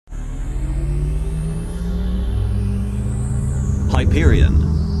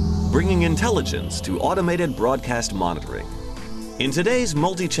Hyperion, bringing intelligence to automated broadcast monitoring. In today's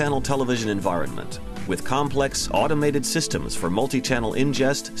multi-channel television environment, with complex automated systems for multi-channel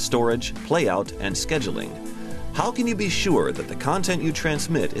ingest, storage, playout, and scheduling, how can you be sure that the content you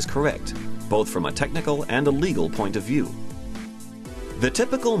transmit is correct, both from a technical and a legal point of view? The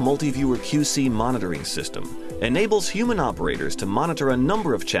typical multi-viewer QC monitoring system enables human operators to monitor a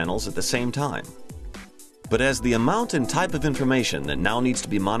number of channels at the same time. But as the amount and type of information that now needs to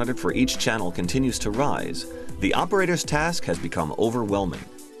be monitored for each channel continues to rise, the operator's task has become overwhelming.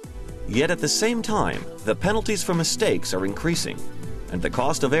 Yet at the same time, the penalties for mistakes are increasing, and the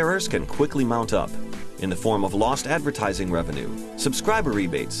cost of errors can quickly mount up in the form of lost advertising revenue, subscriber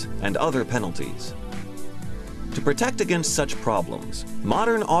rebates, and other penalties. To protect against such problems,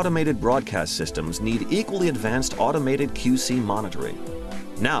 modern automated broadcast systems need equally advanced automated QC monitoring.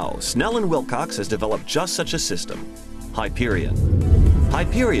 Now, Snell & Wilcox has developed just such a system, Hyperion.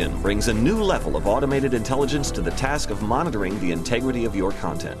 Hyperion brings a new level of automated intelligence to the task of monitoring the integrity of your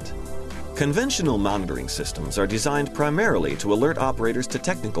content. Conventional monitoring systems are designed primarily to alert operators to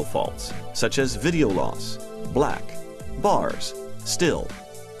technical faults, such as video loss, black, bars, still,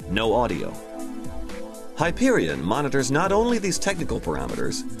 no audio. Hyperion monitors not only these technical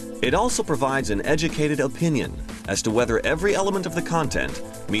parameters, it also provides an educated opinion as to whether every element of the content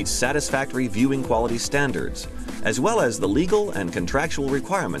meets satisfactory viewing quality standards, as well as the legal and contractual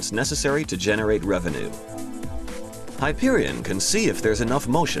requirements necessary to generate revenue. Hyperion can see if there's enough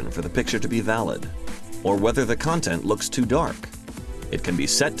motion for the picture to be valid, or whether the content looks too dark. It can be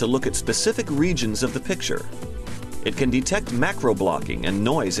set to look at specific regions of the picture. It can detect macro blocking and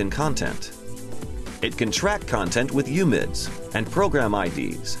noise in content. It can track content with UMIDs and program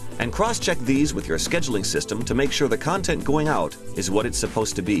IDs and cross-check these with your scheduling system to make sure the content going out is what it's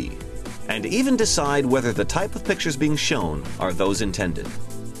supposed to be, and even decide whether the type of pictures being shown are those intended.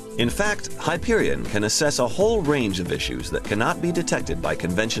 In fact, Hyperion can assess a whole range of issues that cannot be detected by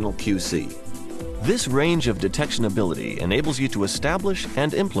conventional QC. This range of detection ability enables you to establish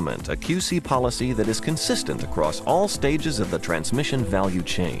and implement a QC policy that is consistent across all stages of the transmission value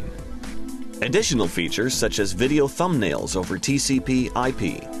chain. Additional features such as video thumbnails over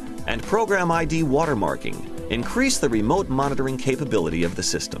TCP/IP and program ID watermarking increase the remote monitoring capability of the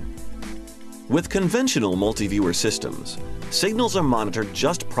system. With conventional multi-viewer systems, signals are monitored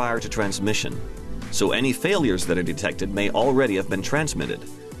just prior to transmission, so any failures that are detected may already have been transmitted,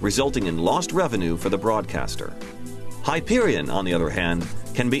 resulting in lost revenue for the broadcaster. Hyperion, on the other hand,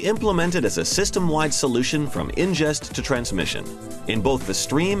 can be implemented as a system-wide solution from ingest to transmission, in both the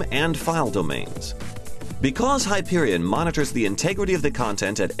stream and file domains. Because Hyperion monitors the integrity of the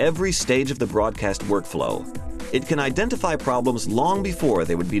content at every stage of the broadcast workflow, it can identify problems long before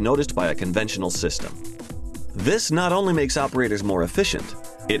they would be noticed by a conventional system. This not only makes operators more efficient,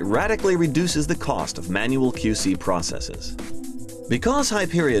 it radically reduces the cost of manual QC processes. Because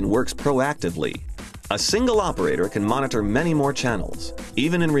Hyperion works proactively, a single operator can monitor many more channels,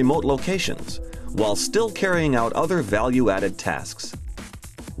 even in remote locations, while still carrying out other value-added tasks.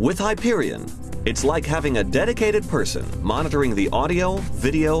 With Hyperion, it's like having a dedicated person monitoring the audio,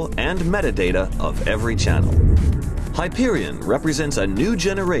 video, and metadata of every channel. Hyperion represents a new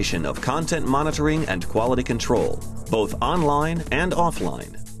generation of content monitoring and quality control, both online and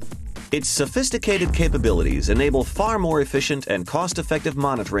offline. Its sophisticated capabilities enable far more efficient and cost-effective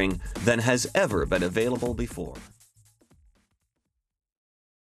monitoring than has ever been available before.